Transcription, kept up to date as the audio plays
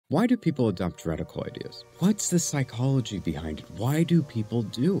Why do people adopt radical ideas? What's the psychology behind it? Why do people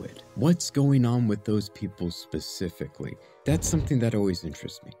do it? What's going on with those people specifically? That's something that always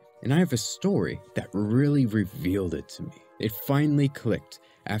interests me. And I have a story that really revealed it to me. It finally clicked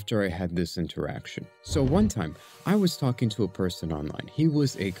after I had this interaction. So one time, I was talking to a person online. He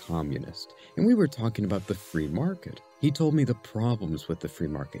was a communist, and we were talking about the free market. He told me the problems with the free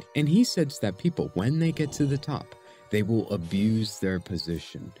market, and he says that people, when they get to the top, they will abuse their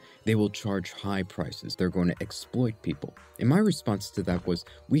position. They will charge high prices. They're going to exploit people. And my response to that was,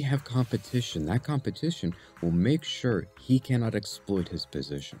 we have competition. That competition will make sure he cannot exploit his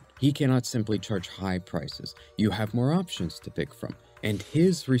position. He cannot simply charge high prices. You have more options to pick from. And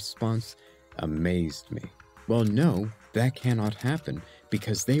his response amazed me. Well, no, that cannot happen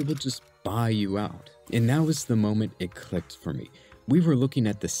because they will just buy you out. And that was the moment it clicked for me. We were looking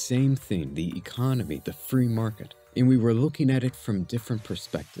at the same thing, the economy, the free market. And we were looking at it from different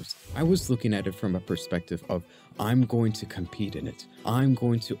perspectives. I was looking at it from a perspective of, I'm going to compete in it. I'm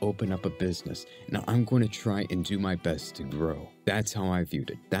going to open up a business. Now I'm going to try and do my best to grow. That's how I viewed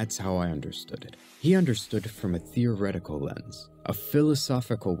it. That's how I understood it. He understood it from a theoretical lens, a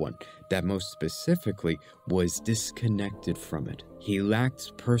philosophical one that most specifically was disconnected from it. He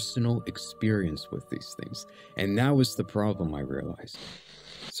lacked personal experience with these things. And that was the problem, I realized.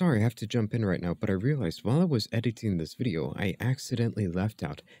 Sorry, I have to jump in right now, but I realized while I was editing this video, I accidentally left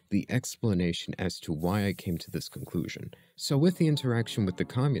out the explanation as to why I came to this conclusion. So with the interaction with the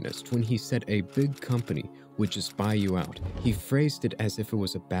communist, when he said a big company would just buy you out, he phrased it as if it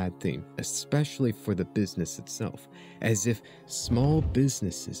was a bad thing, especially for the business itself, as if small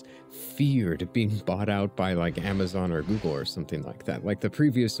businesses feared being bought out by like Amazon or Google or something like that. Like the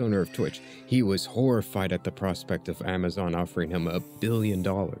previous owner of Twitch, he was horrified at the prospect of Amazon offering him $1 billion.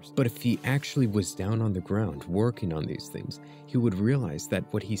 But if he actually was down on the ground working on these things, he would realize that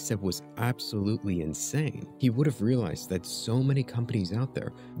what he said was absolutely insane. He would have realized that so many companies out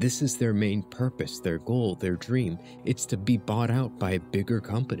there, this is their main purpose, their goal, their dream. It's to be bought out by a bigger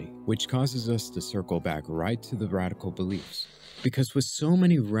company, which causes us to circle back right to the radical beliefs. Because with so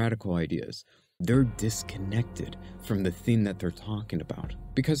many radical ideas, they're disconnected from the thing that they're talking about.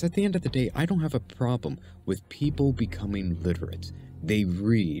 Because at the end of the day, I don't have a problem with people becoming literate. They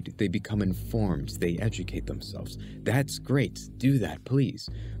read, they become informed, they educate themselves. That's great, do that, please.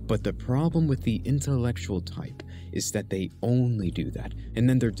 But the problem with the intellectual type is that they only do that, and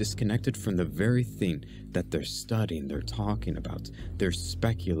then they're disconnected from the very thing that they're studying, they're talking about, they're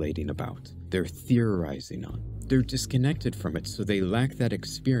speculating about, they're theorizing on. They're disconnected from it, so they lack that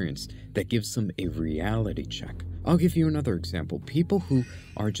experience that gives them a reality check. I'll give you another example. People who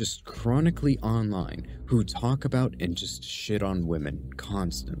are just chronically online, who talk about and just shit on women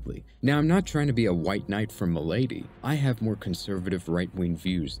constantly. Now, I'm not trying to be a white knight from Milady. I have more conservative right-wing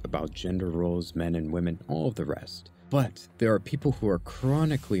views about gender roles, men and women, all of the rest. But there are people who are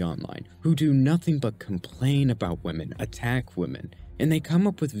chronically online, who do nothing but complain about women, attack women, and they come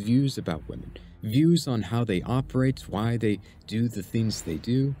up with views about women. Views on how they operate, why they do the things they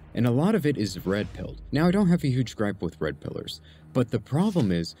do, and a lot of it is red-pilled. Now, I don't have a huge gripe with red pillers, but the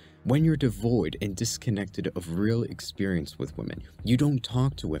problem is when you're devoid and disconnected of real experience with women, you don't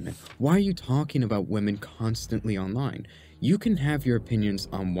talk to women. Why are you talking about women constantly online? You can have your opinions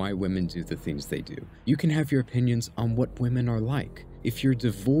on why women do the things they do. You can have your opinions on what women are like. If you're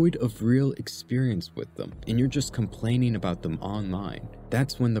devoid of real experience with them and you're just complaining about them online,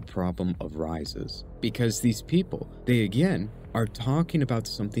 that's when the problem arises. Because these people, they again are talking about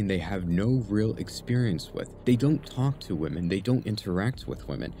something they have no real experience with. They don't talk to women, they don't interact with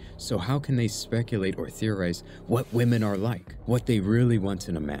women. So how can they speculate or theorize what women are like, what they really want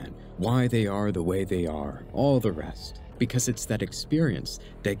in a man, why they are the way they are, all the rest? Because it's that experience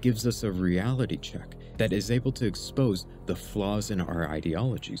that gives us a reality check that is able to expose the flaws in our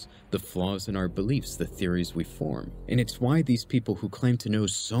ideologies, the flaws in our beliefs, the theories we form. And it's why these people who claim to know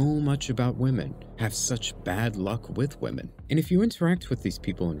so much about women have such bad luck with women. And if you interact with these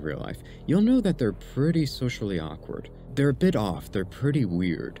people in real life, you'll know that they're pretty socially awkward. They're a bit off, they're pretty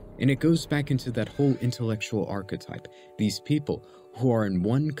weird. And it goes back into that whole intellectual archetype. These people who are in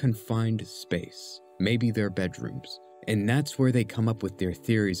one confined space, maybe their bedrooms. And that's where they come up with their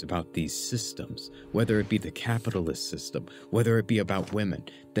theories about these systems, whether it be the capitalist system, whether it be about women,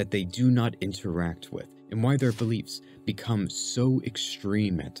 that they do not interact with, and why their beliefs become so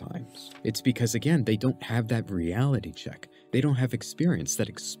extreme at times. It's because, again, they don't have that reality check. They don't have experience that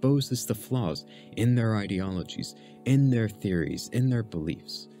exposes the flaws in their ideologies, in their theories, in their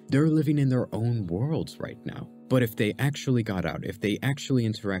beliefs. They're living in their own worlds right now. But if they actually got out, if they actually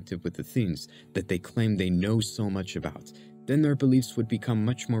interacted with the things that they claim they know so much about, then their beliefs would become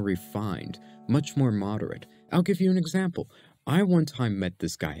much more refined, much more moderate. I'll give you an example. I one time met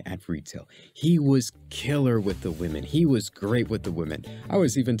this guy at retail. He was killer with the women. He was great with the women. I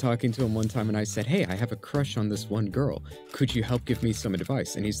was even talking to him one time and I said, "Hey, I have a crush on this one girl. Could you help give me some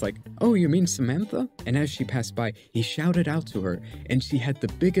advice?" And he's like, "Oh, you mean Samantha?" And as she passed by, he shouted out to her and she had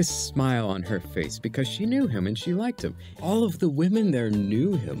the biggest smile on her face because she knew him and she liked him. All of the women there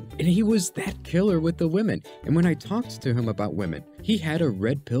knew him and he was that killer with the women. And when I talked to him about women, he had a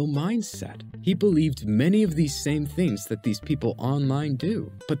red pill mindset. He believed many of these same things that these people online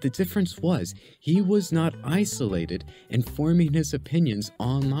do. But the difference was, he was not isolated and forming his opinions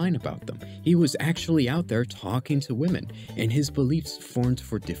online about them. He was actually out there talking to women, and his beliefs formed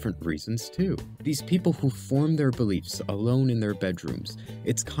for different reasons too. These people who form their beliefs alone in their bedrooms,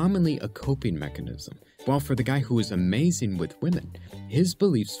 it's commonly a coping mechanism. While for the guy who is amazing with women, his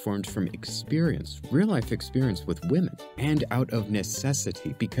beliefs formed from experience, real-life experience with women, and out of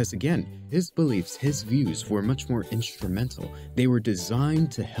necessity because, again, his beliefs, his views were much more instrumental. They were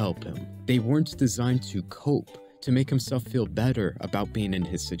designed to help him. They weren't designed to cope, to make himself feel better about being in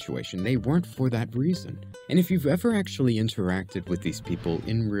his situation. They weren't for that reason. And if you've ever actually interacted with these people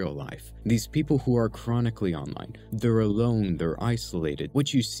in real life, these people who are chronically online, they're alone, they're isolated,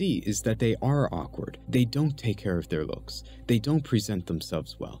 what you see is that they are awkward. They don't take care of their looks. They don't present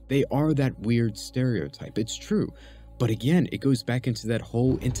themselves well. They are that weird stereotype. It's true. But again, it goes back into that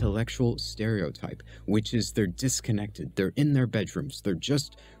whole intellectual stereotype, which is they're disconnected, they're in their bedrooms, they're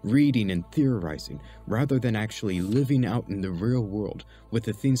just reading and theorizing, rather than actually living out in the real world with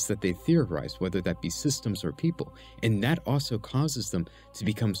the things that they theorize, whether that be systems or people. And that also causes them to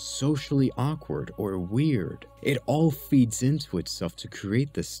become socially awkward or weird. It all feeds into itself to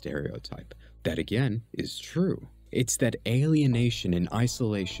create this stereotype. That again is true. It's that alienation and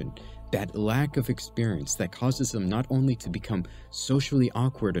isolation, that lack of experience that causes them not only to become socially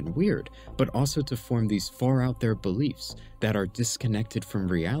awkward and weird, but also to form these far out there beliefs that are disconnected from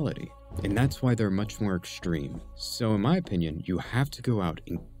reality. And that's why they're much more extreme. So in my opinion, you have to go out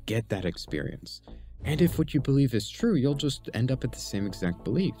and get that experience. And if what you believe is true, you'll just end up at the same exact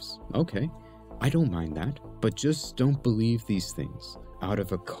beliefs. Okay, I don't mind that, but just don't believe these things out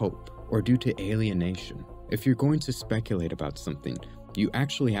of a cope or due to alienation. If you're going to speculate about something, you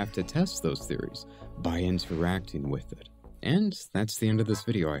actually have to test those theories by interacting with it. And that's the end of this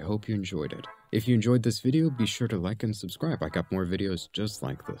video. I hope you enjoyed it. If you enjoyed this video, be sure to like and subscribe. I got more videos just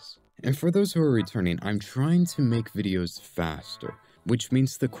like this. And for those who are returning, I'm trying to make videos faster, which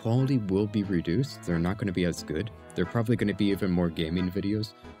means the quality will be reduced. They're not going to be as good. They're probably going to be even more gaming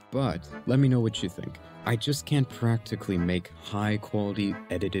videos, but let me know what you think. I just can't practically make high quality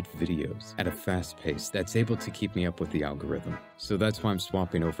edited videos at a fast pace that's able to keep me up with the algorithm. So that's why I'm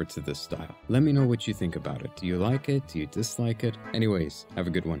swapping over to this style. Let me know what you think about it. Do you like it? Do you dislike it? Anyways, have a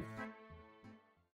good one.